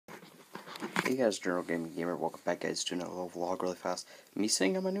Hey guys, General Gaming Gamer, welcome back guys to another little vlog really fast. Me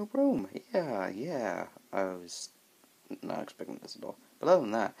sitting in my new room. Yeah. I was not expecting this at all. But other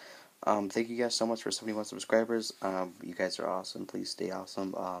than that, thank you guys so much for 71 subscribers. You guys are awesome. Please stay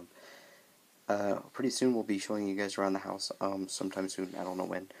awesome. Pretty soon we'll be showing you guys around the house, sometime soon. I don't know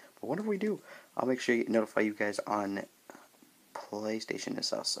when. But whenever we do, I'll make sure to notify you guys on PlayStation and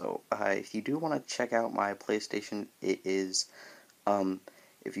stuff. So, if you do want to check out my PlayStation, it is,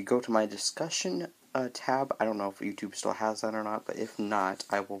 if you go to my discussion tab, I don't know if YouTube still has that or not, but if not,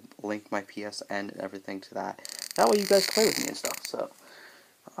 I will link my PSN and everything to that. That way you guys play with me and stuff, so,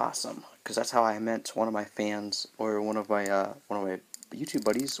 awesome. Because that's how I met one of my fans, or one of my YouTube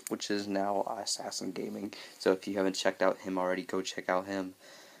buddies, which is now Assassin Gaming. So if you haven't checked out him already, go check out him.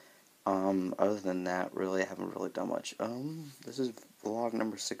 Other than that, really, I haven't really done much. This is vlog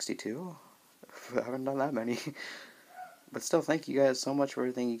number 62. I haven't done that many. But still, thank you guys so much for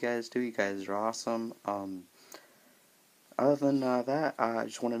everything you guys do. You guys are awesome. Other than that, I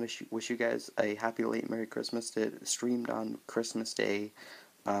just want to wish you guys a happy late Merry Christmas. It streamed on Christmas Day,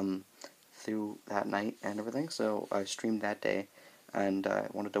 through that night and everything. So I streamed that day, and I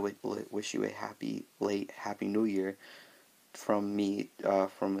wanted to wish you a happy Happy New Year from me,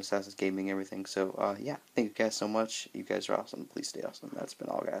 from Assassin's Gaming and everything. So yeah, thank you guys so much. You guys are awesome. Please stay awesome. That's been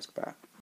all, guys. Bye.